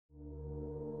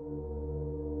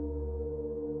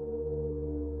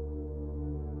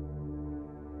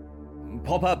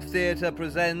Pop-Up Theatre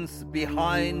presents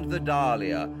Behind the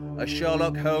Dahlia, a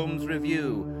Sherlock Holmes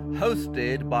review,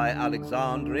 hosted by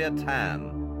Alexandria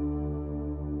Tan.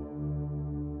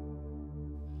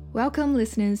 Welcome,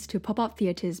 listeners, to Pop-Up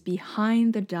Theatre's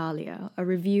Behind the Dahlia, a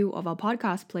review of our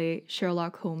podcast play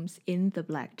Sherlock Holmes in the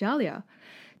Black Dahlia.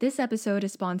 This episode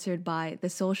is sponsored by The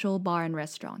Social Bar and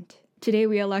Restaurant. Today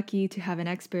we are lucky to have an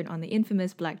expert on the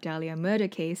infamous Black Dahlia murder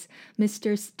case,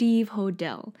 Mr. Steve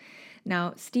Hodel.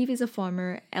 Now, Steve is a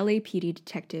former LAPD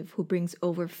detective who brings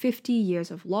over 50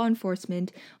 years of law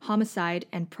enforcement, homicide,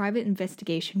 and private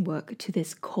investigation work to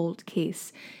this cold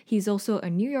case. He's also a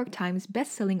New York Times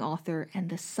best-selling author and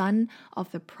the son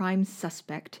of the prime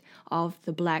suspect of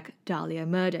the Black Dahlia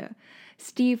murder.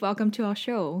 Steve, welcome to our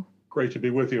show. Great to be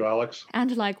with you, Alex.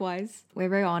 And likewise, we're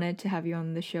very honored to have you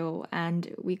on the show,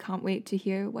 and we can't wait to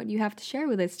hear what you have to share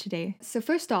with us today. So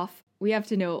first off, we have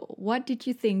to know, what did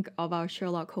you think of our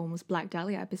Sherlock Holmes Black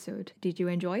Dahlia episode? Did you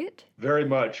enjoy it? Very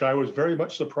much. I was very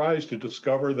much surprised to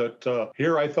discover that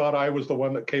here I thought I was the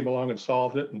one that came along and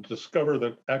solved it, and discover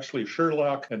that actually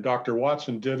Sherlock and Dr.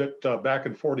 Watson did it back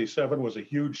in 1947 was a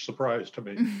huge surprise to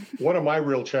me. One of my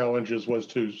real challenges was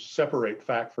to separate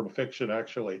fact from fiction,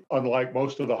 actually. Unlike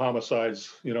most of the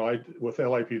homicides, with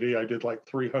LAPD, I did like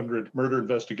 300 murder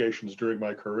investigations during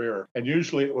my career. And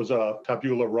usually it was a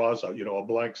tabula rasa, a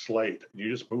blank slate.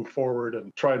 You just move forward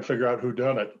and try and figure out who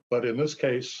done it. But in this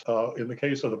case, in the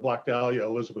case of the Black Dahlia,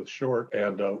 Elizabeth Short,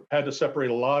 and had to separate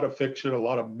a lot of fiction, a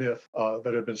lot of myth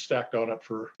that had been stacked on it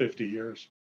for 50 years.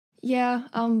 Yeah,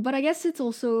 but I guess it's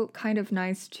also kind of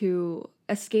nice to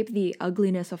escape the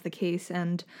ugliness of the case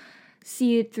and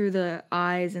see it through the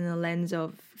eyes and the lens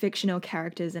of fictional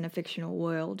characters in a fictional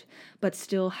world, but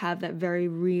still have that very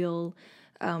real,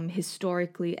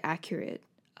 historically accurate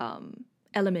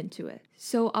element to it.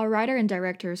 So our writer and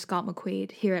director Scott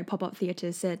McQuaid here at Pop-Up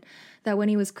Theatre said that when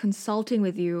he was consulting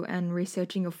with you and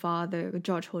researching your father,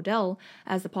 George Hodel,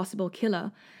 as the possible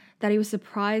killer, that he was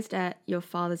surprised at your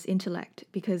father's intellect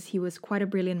because he was quite a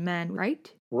brilliant man, right?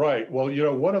 Right. Well,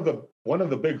 one of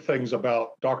the big things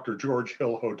about Dr. George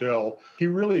Hill Hodel, he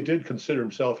really did consider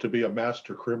himself to be a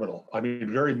master criminal. I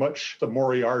mean, very much the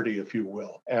Moriarty, if you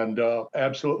will. And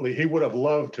absolutely, he would have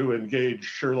loved to engage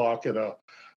Sherlock in a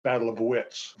battle of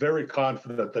wits, very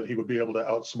confident that he would be able to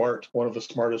outsmart one of the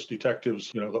smartest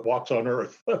detectives, that walks on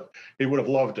earth. He would have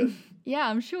loved it. Yeah,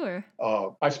 I'm sure.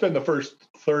 I spend the first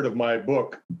third of my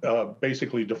book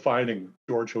basically defining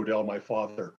George Hodel, my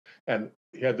father. And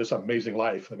he had this amazing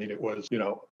life. I mean, it was,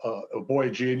 a boy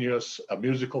genius, a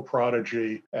musical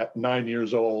prodigy at 9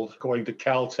 years old, going to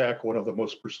Caltech, one of the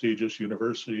most prestigious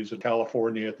universities in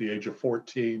California at the age of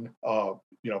 14,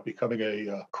 becoming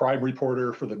a crime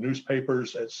reporter for the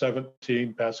newspapers at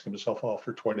 17, passing himself off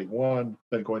for 21,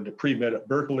 then going to pre-med at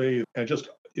Berkeley, and just,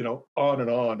 on and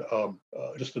on.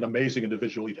 Just an amazing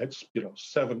individual. He had,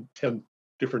 7-10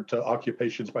 different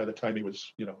occupations by the time he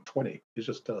was, 20. He's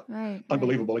just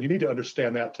unbelievable. And you need to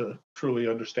understand that to truly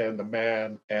understand the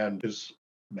man and his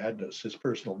madness, his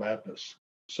personal madness.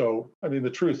 So, I mean, the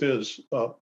truth is,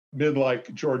 men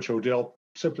like George Hodel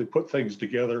simply put things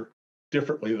together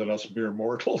differently than us mere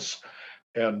mortals.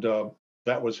 And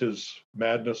that was his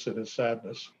madness and his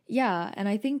sadness. Yeah, and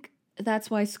I think that's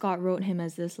why Scott wrote him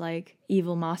as this,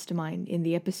 evil mastermind in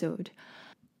the episode.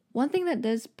 One thing that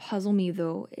does puzzle me,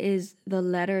 though, is the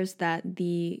letters that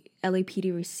the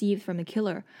LAPD received from the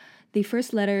killer. The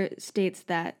first letter states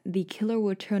that the killer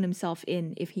will turn himself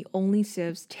in if he only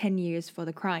serves 10 years for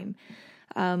the crime.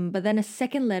 But then a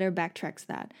second letter backtracks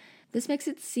that. This makes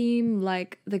it seem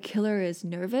like the killer is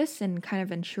nervous and kind of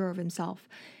unsure of himself.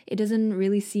 It doesn't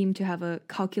really seem to have a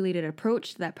calculated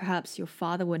approach that perhaps your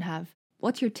father would have.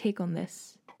 What's your take on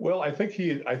this? Well, I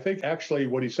think actually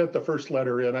when he sent the first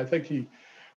letter in, I think he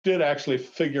did actually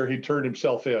figure he'd turned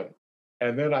himself in.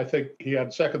 And then I think he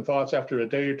had second thoughts after a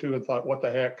day or two and thought, what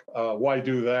the heck? Why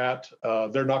do that?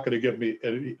 They're not going to give me,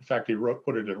 in fact, he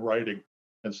put it in writing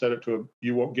and said it to him,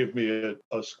 you won't give me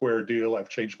a square deal. I've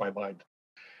changed my mind.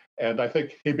 And I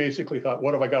think he basically thought,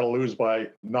 what have I got to lose by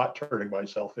not turning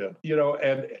myself in?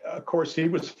 And of course, he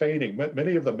was feigning.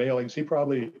 Many of the mailings, he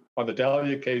probably, on the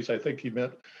Dahlia case, I think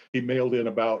he mailed in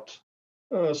about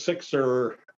 6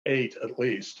 or 8 at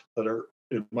least that are,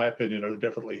 in my opinion, are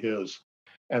definitely his.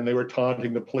 And they were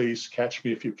taunting the police, catch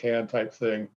me if you can type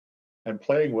thing, and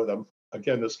playing with them.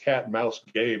 Again, this cat and mouse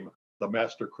game, the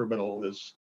master criminal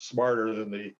is smarter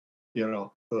than the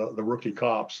rookie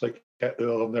cops.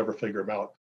 They'll never figure him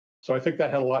out. So I think that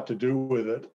had a lot to do with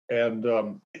it.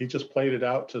 And he just played it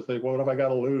out to think, well, what have I got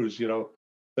to lose?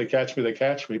 They catch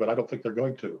me, but I don't think they're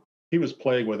going to. He was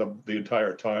playing with them the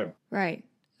entire time. Right.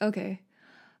 Okay.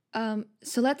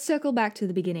 So let's circle back to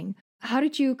the beginning. How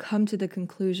did you come to the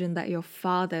conclusion that your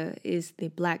father is the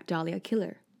Black Dahlia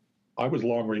killer? I was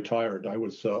long retired. I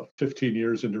was 15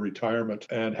 years into retirement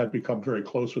and had become very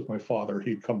close with my father.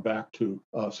 He'd come back to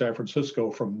San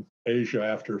Francisco from Asia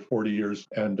after 40 years,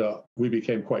 and we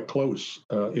became quite close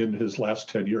in his last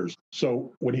 10 years.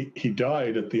 So when he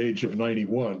died at the age of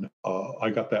 91, I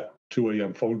got that 2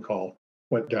 a.m. phone call.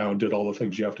 Went down, did all the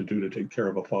things you have to do to take care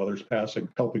of a father's passing,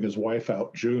 helping his wife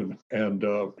out, June. And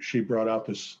she brought out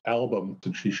this album,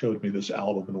 and she showed me this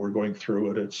album, and we're going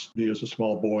through it. It's me as a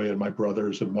small boy and my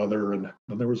brothers and mother. And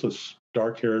there was this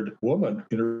dark-haired woman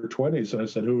in her 20s. And I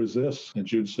said, "Who is this?" And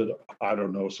June said, "I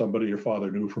don't know, somebody your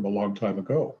father knew from a long time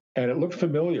ago." And it looked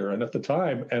familiar. And at the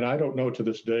time, and I don't know to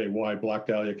this day why Black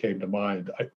Dahlia came to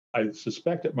mind, I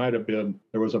suspect it might have been,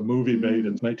 there was a movie made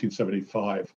in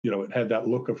 1975. It had that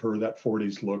look of her, that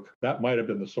 40s look. That might have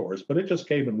been the source, but it just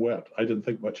came and went. I didn't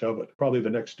think much of it. Probably the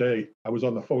next day, I was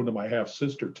on the phone to my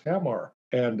half-sister, Tamar,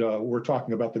 and we're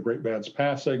talking about the great man's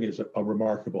passing, his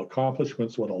remarkable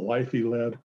accomplishments, what a life he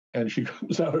led. And she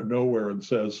comes out of nowhere and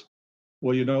says,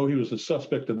 "Well, he was a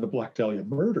suspect in the Black Dahlia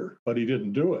murder, but he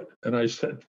didn't do it." And I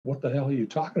said, "What the hell are you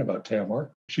talking about,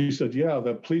 Tamar?" She said, "Yeah,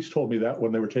 the police told me that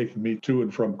when they were taking me to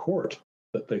and from court,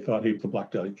 that they thought he was the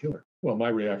Black Dahlia killer." Well, my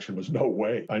reaction was, no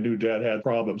way. I knew Dad had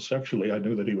problems sexually. I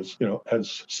knew that he was, had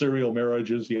serial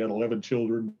marriages. He had 11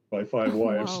 children by 5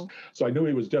 wives. Wow. So I knew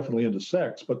he was definitely into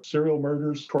sex, but serial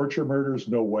murders, torture murders,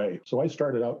 no way. So I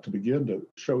started out to begin to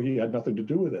show he had nothing to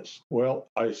do with this. Well,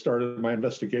 I started my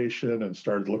investigation and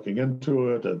started looking into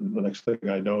it. And the next thing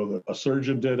I know, that a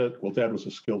surgeon did it. Well, Dad was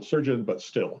a skilled surgeon, but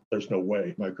still, there's no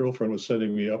way. My girlfriend was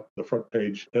sending me up the front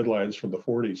page headlines from the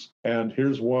 40s. And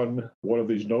here's one of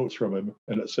these notes from him.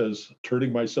 And it says,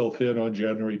 "Turning myself in on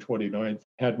January 29th,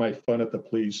 had my fun at the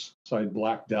police, signed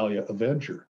Black Dahlia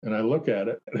Avenger." And I look at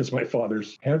it, and it's my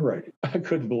father's handwriting. I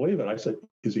couldn't believe it. I said,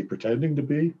 "Is he pretending to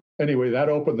be?" Anyway, that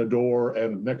opened the door,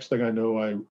 and next thing I know,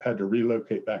 I had to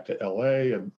relocate back to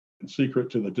LA and in secret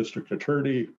to the district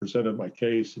attorney, presented my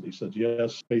case, and he said,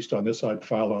 yes, based on this, I'd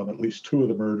file on at least 2 of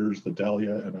the murders, the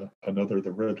Dahlia and another,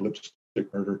 the red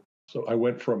lipstick murder. So I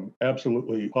went from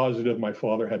absolutely positive my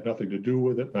father had nothing to do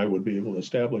with it, and I would be able to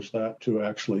establish that, to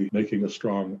actually making a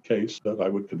strong case that I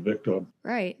would convict on.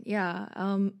 Right, yeah.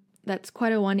 That's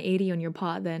quite a 180 on your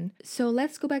part then. So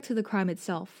let's go back to the crime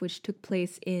itself, which took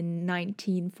place in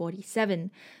 1947,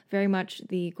 very much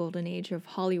the golden age of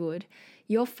Hollywood.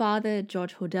 Your father,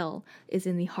 George Hodel, is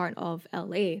in the heart of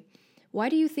LA. Why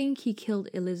do you think he killed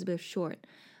Elizabeth Short?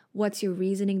 What's your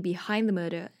reasoning behind the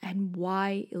murder, and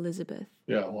why Elizabeth?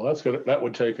 Yeah, well, that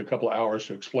would take a couple of hours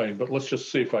to explain, but let's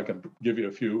just see if I can give you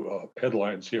a few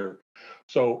headlines here.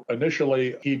 So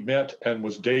initially, he met and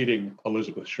was dating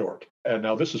Elizabeth Short. And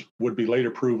now this would be later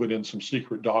proven in some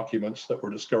secret documents that were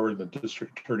discovered in the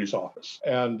district attorney's office.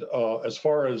 And as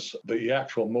far as the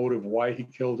actual motive why he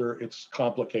killed her, it's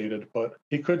complicated, but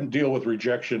he couldn't deal with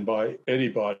rejection by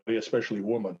anybody, especially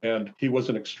women. And he was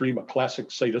a classic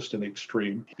sadist in the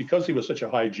extreme. Because he was such a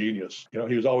high genius,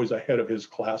 he was always ahead of his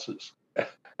classes.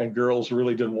 And girls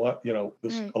really didn't want,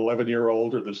 this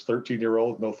 11-year-old or this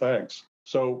 13-year-old, no thanks.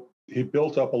 So he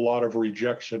built up a lot of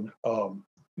rejection.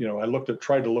 I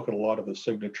tried to look at a lot of the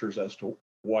signatures as to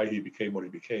why he became what he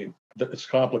became. It's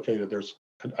complicated.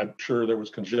 I'm sure there was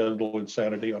congenital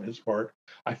insanity on his part.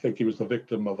 I think he was the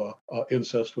victim of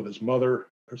incest with his mother.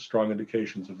 There's strong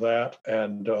indications of that.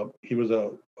 And he was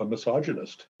a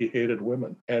misogynist. He hated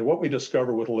women. And what we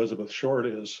discover with Elizabeth Short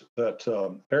is that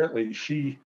apparently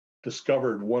she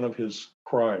discovered one of his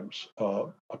crimes, a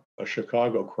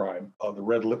Chicago crime, the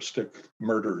red lipstick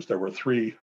murders. There were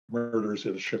 3 murders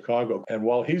in Chicago. And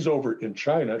while he's over in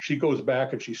China, she goes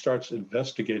back and she starts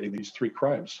investigating these 3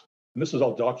 crimes. And this is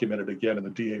all documented again in the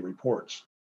DA reports.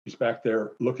 He's back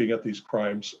there looking at these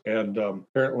crimes. And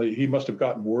apparently he must have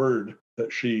gotten word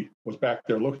that she was back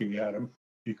there looking at him.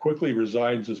 He quickly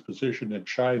resigns his position in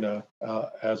China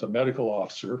as a medical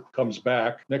officer, comes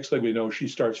back. Next thing we know, she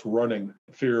starts running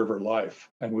fear of her life.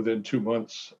 And within 2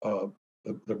 months,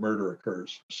 the murder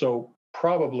occurs. So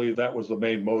probably that was the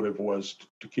main motive, was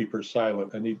to keep her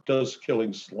silent. And he does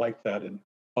killings like that in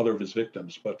other of his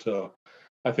victims. But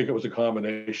I think it was a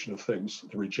combination of things: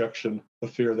 the rejection, the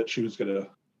fear that she was going to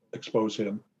expose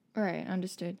him. All right,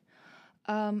 understood.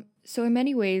 So in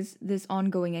many ways, this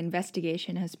ongoing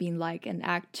investigation has been like an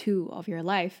act 2 of your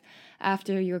life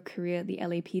after your career at the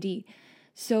LAPD.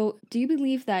 So do you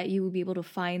believe that you will be able to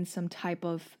find some type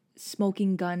of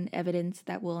smoking gun evidence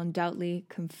that will undoubtedly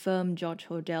confirm George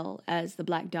Hodel as the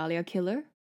Black Dahlia killer?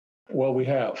 Well, we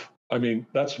have. I mean,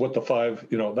 that's what the five,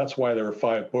 that's why there are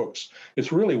 5 books.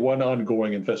 It's really one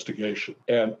ongoing investigation.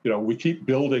 And, we keep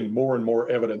building more and more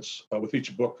evidence. With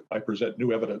each book, I present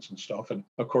new evidence and stuff. And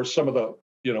of course, some of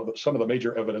the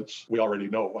major evidence we already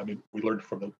know. I mean, we learned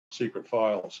from the secret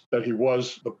files that he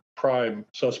was the prime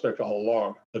suspect all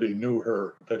along, that he knew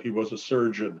her, that he was a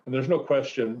surgeon. And there's no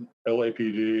question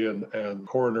LAPD and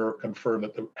coroner confirmed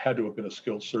that there had to have been a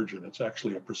skilled surgeon. It's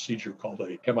actually a procedure called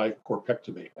a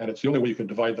hemicorpectomy. And it's the only way you can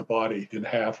divide the body in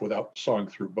half without sawing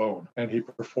through bone. And he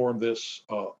performed this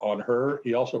on her.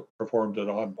 He also performed it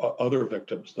on other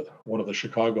victims. One of the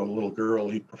Chicago little girl,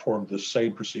 he performed the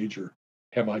same procedure,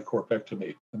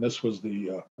 hemicorpectomy. And this was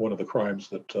the one of the crimes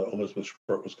that Elizabeth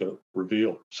Short was going to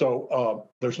reveal. So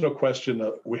there's no question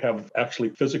that we have actually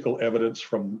physical evidence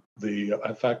from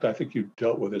in fact, I think you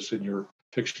dealt with this in your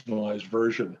fictionalized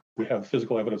version. We have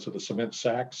physical evidence of the cement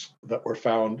sacks that were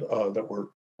found,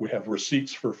 we have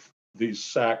receipts for these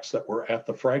sacks that were at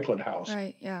the Franklin house,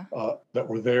 right, yeah, that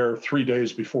were there 3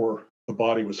 days before the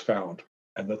body was found,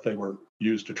 and that they were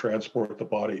used to transport the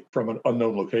body from an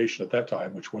unknown location at that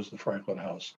time, which was the Franklin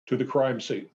house, to the crime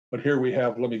scene. But here we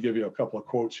have, let me give you a couple of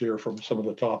quotes here from some of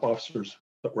the top officers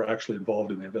that were actually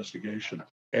involved in the investigation.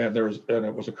 And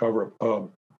it was a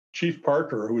cover-up. Chief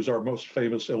Parker, who is our most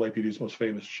famous, LAPD's most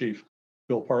famous chief,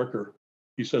 Bill Parker,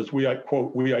 he says,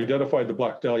 quote, we identified the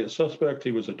Black Dahlia suspect.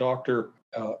 He was a doctor,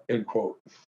 end quote.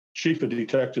 Chief of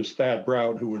Detectives Thad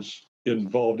Brown, who was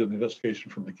involved in the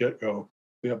investigation from the get-go,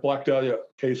 the Black Dahlia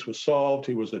case was solved.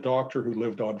 He was a doctor who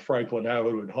lived on Franklin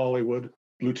Avenue in Hollywood.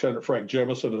 Lieutenant Frank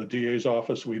Jemison of the DA's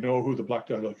office, we know who the Black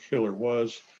Dahlia killer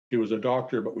was. He was a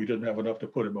doctor, but we didn't have enough to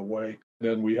put him away.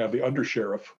 Then we have the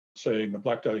undersheriff saying the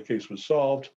Black Dahlia case was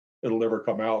solved. It'll never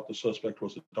come out. The suspect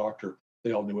was a doctor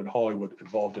they all knew in Hollywood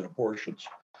involved in abortions.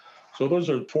 So those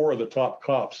are 4 of the top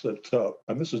cops that,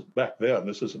 and this is back then,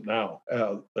 this isn't now.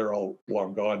 They're all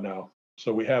long gone now.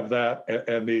 So we have that,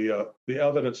 and the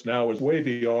evidence now is way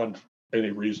beyond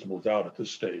any reasonable doubt at this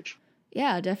stage.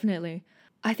 Yeah, definitely.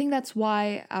 I think that's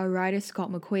why our writer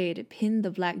Scott McQuaid pinned the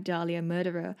Black Dahlia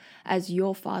murderer as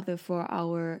your father for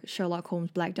our Sherlock Holmes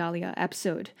Black Dahlia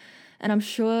episode. And I'm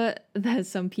sure there's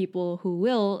some people who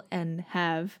will and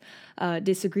have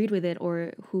disagreed with it,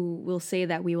 or who will say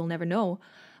that we will never know.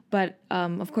 But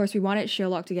of course, we wanted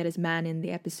Sherlock to get his man in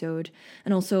the episode.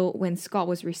 And also, when Scott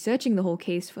was researching the whole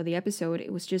case for the episode,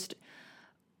 it was just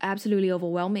absolutely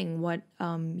overwhelming what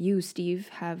you, Steve,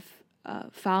 have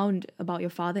found about your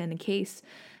father in the case.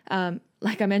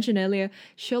 Like I mentioned earlier,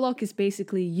 Sherlock is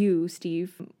basically you,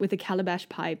 Steve, with a calabash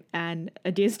pipe and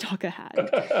a deerstalker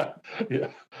hat. Yeah,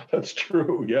 that's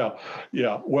true.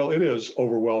 Yeah. Well, it is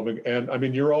overwhelming. And I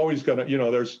mean, you're always going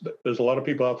to, there's a lot of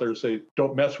people out there who say,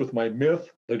 don't mess with my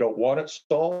myth. They don't want it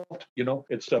solved.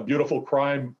 It's a beautiful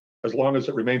crime as long as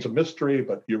it remains a mystery,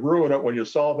 but you ruin it when you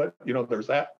solve it. There's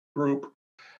that group.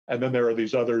 And then there are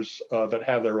these others that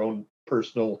have their own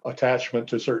personal attachment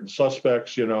to certain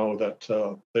suspects,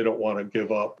 that they don't want to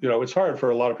give up. It's hard for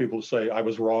a lot of people to say I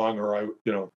was wrong or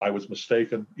I was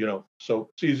mistaken, so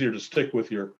it's easier to stick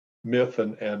with your myth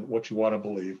and what you want to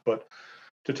believe. But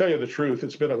to tell you the truth,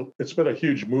 it's been a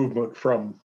huge movement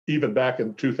from even back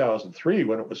in 2003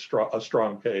 when it was a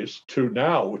strong case to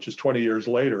now, which is 20 years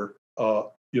later,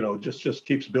 just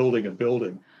keeps building and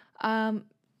building.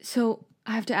 So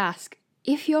I have to ask,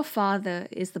 if your father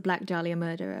is the Black Dahlia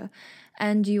murderer,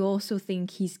 and you also think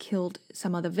he's killed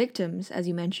some other victims, as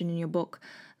you mentioned in your book,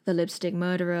 the lipstick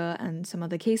murderer and some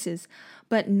other cases,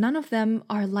 but none of them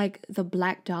are like the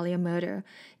Black Dahlia murder,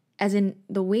 as in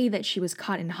the way that she was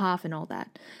cut in half and all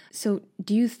that. So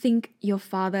do you think your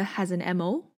father has an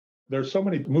MO? There's so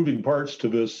many moving parts to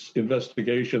this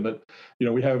investigation that,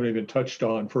 we haven't even touched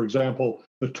on. For example,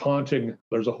 the taunting,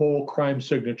 there's a whole crime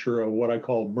signature of what I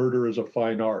call murder is a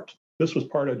fine art. This was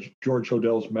part of George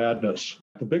Hodell's madness.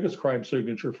 The biggest crime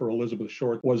signature for Elizabeth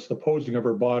Short was the posing of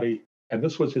her body, and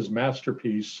this was his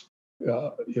masterpiece.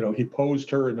 He posed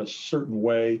her in a certain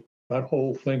way. That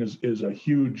whole thing is a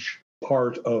huge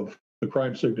part of the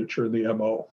crime signature in the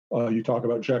MO. You talk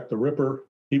about Jack the Ripper.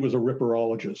 He was a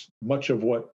ripperologist. Much of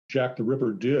what Jack the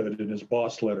Ripper did in his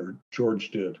boss letter,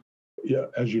 George did. Yeah,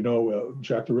 as you know,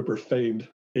 Jack the Ripper feigned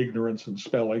ignorance and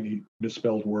spelling. He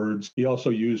misspelled words. He also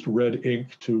used red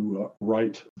ink to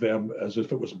write them as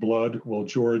if it was blood. Well,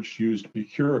 George used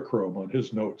mercurochrome on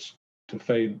his notes to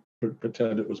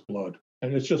pretend it was blood.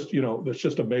 And it's just, it's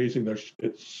just amazing.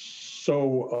 It's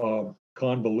so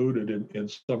convoluted in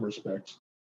some respects.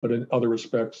 but in other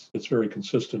respects, it's very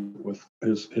consistent with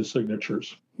his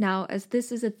signatures. Now, as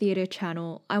this is a theatre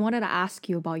channel, I wanted to ask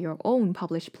you about your own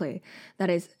published play, that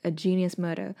is A Genius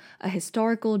Murder, a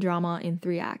historical drama in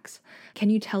 3 acts.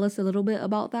 Can you tell us a little bit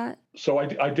about that? So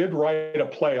I did write a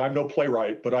play. I'm no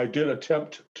playwright, but I did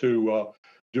attempt to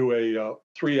do a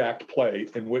 3-act play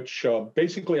in which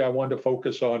basically I wanted to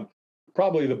focus on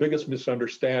probably the biggest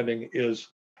misunderstanding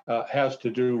has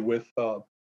to do with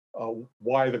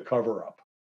why the cover-up.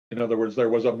 In other words, there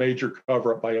was a major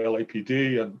cover-up by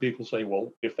LAPD, and people say,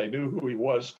 well, if they knew who he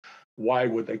was, why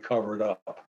would they cover it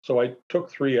up? So I took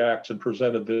 3 acts and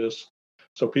presented this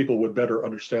so people would better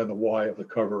understand the why of the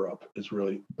cover-up is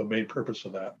really the main purpose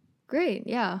of that. Great,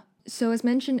 yeah. So as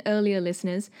mentioned earlier,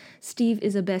 listeners, Steve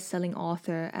is a best-selling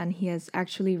author, and he has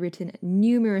actually written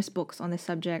numerous books on the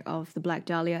subject of the Black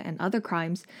Dahlia and other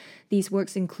crimes. These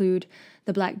works include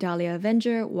The Black Dahlia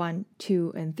Avenger 1,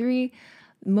 2, and 3,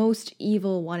 Most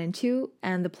Evil 1 and 2,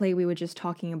 and the play we were just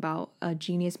talking about, A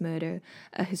Genius Murder,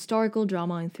 a historical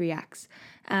drama in 3 acts.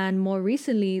 And more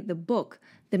recently, the book,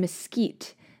 The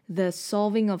Mesquite, the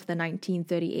solving of the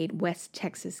 1938 West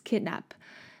Texas kidnap.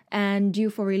 And due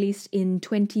for release in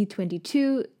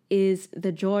 2022 is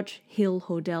the George Hill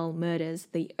Hodel murders,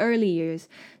 the early years.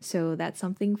 So that's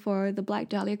something for the Black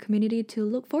Dahlia community to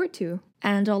look forward to.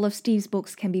 And all of Steve's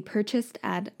books can be purchased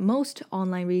at most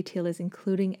online retailers,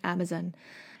 including Amazon.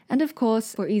 And of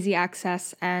course, for easy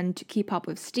access and to keep up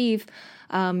with Steve,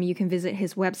 you can visit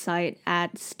his website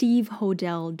at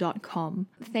stevehodel.com.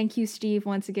 Thank you, Steve,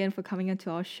 once again for coming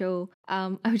onto our show.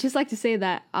 I would just like to say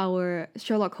that our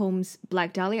Sherlock Holmes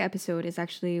Black Dahlia episode is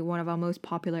actually one of our most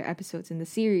popular episodes in the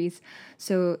series.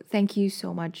 So thank you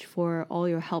so much for all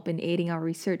your help in aiding our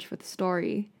research for the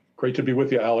story. Great to be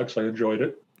with you, Alex. I enjoyed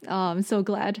it. Oh, I'm so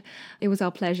glad. It was our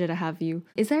pleasure to have you.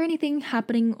 Is there anything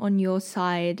happening on your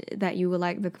side that you would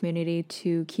like the community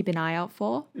to keep an eye out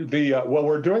for? Well,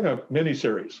 we're doing a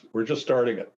mini-series. We're just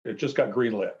starting it. It just got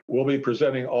greenlit. We'll be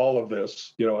presenting all of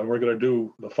this, and we're going to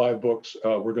do the 5 books.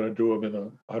 We're going to do them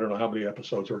in I don't know how many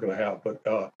episodes we're going to have, but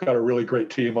got a really great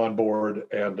team on board,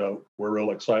 and we're real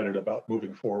excited about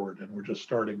moving forward, and we're just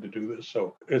starting to do this.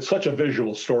 So it's such a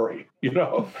visual story,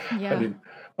 Yeah. I mean,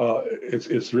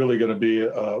 it's really going to be,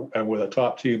 and with a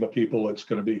top team of people, it's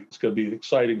going to be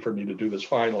exciting for me to do this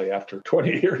finally after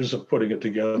 20 years of putting it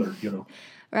together.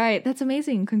 Right, that's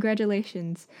amazing.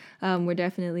 Congratulations. We're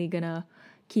definitely going to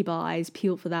keep our eyes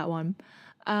peeled for that one.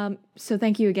 So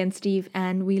thank you again, Steve,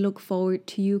 and we look forward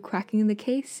to you cracking the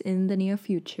case in the near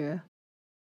future.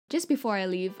 Just before I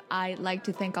leave, I'd like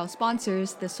to thank our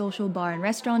sponsors, The Social Bar and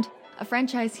Restaurant, a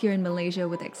franchise here in Malaysia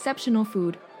with exceptional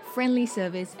food, friendly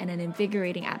service, and an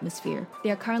invigorating atmosphere.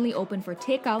 They are currently open for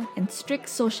takeout and strict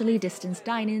socially distanced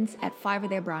dine-ins at 5 of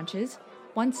their branches: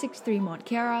 163 Mont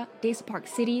Kiara, Desa Park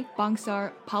City,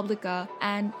 Bangsar, Publica,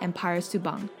 and Empire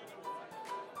Subang.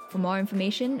 For more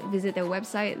information, visit their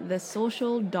website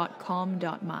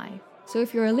thesocial.com.my. So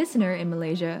if you're a listener in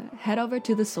Malaysia, head over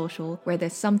to The Social, where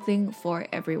there's something for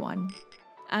everyone.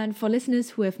 And for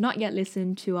listeners who have not yet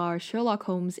listened to our Sherlock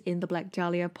Holmes in the Black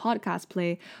Dahlia podcast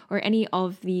play or any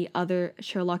of the other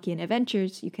Sherlockian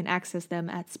adventures, you can access them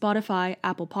at Spotify,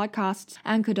 Apple Podcasts,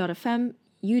 Anchor.fm,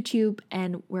 YouTube,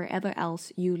 and wherever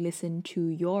else you listen to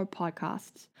your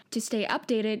podcasts. To stay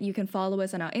updated, you can follow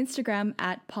us on our Instagram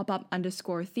at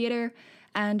popup_theatre.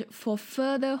 And for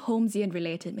further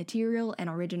Holmesian-related material and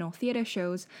original theatre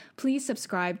shows, please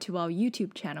subscribe to our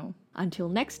YouTube channel. Until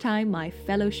next time, my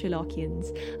fellow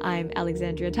Sherlockians, I'm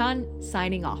Alexandria Tan,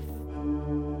 signing off.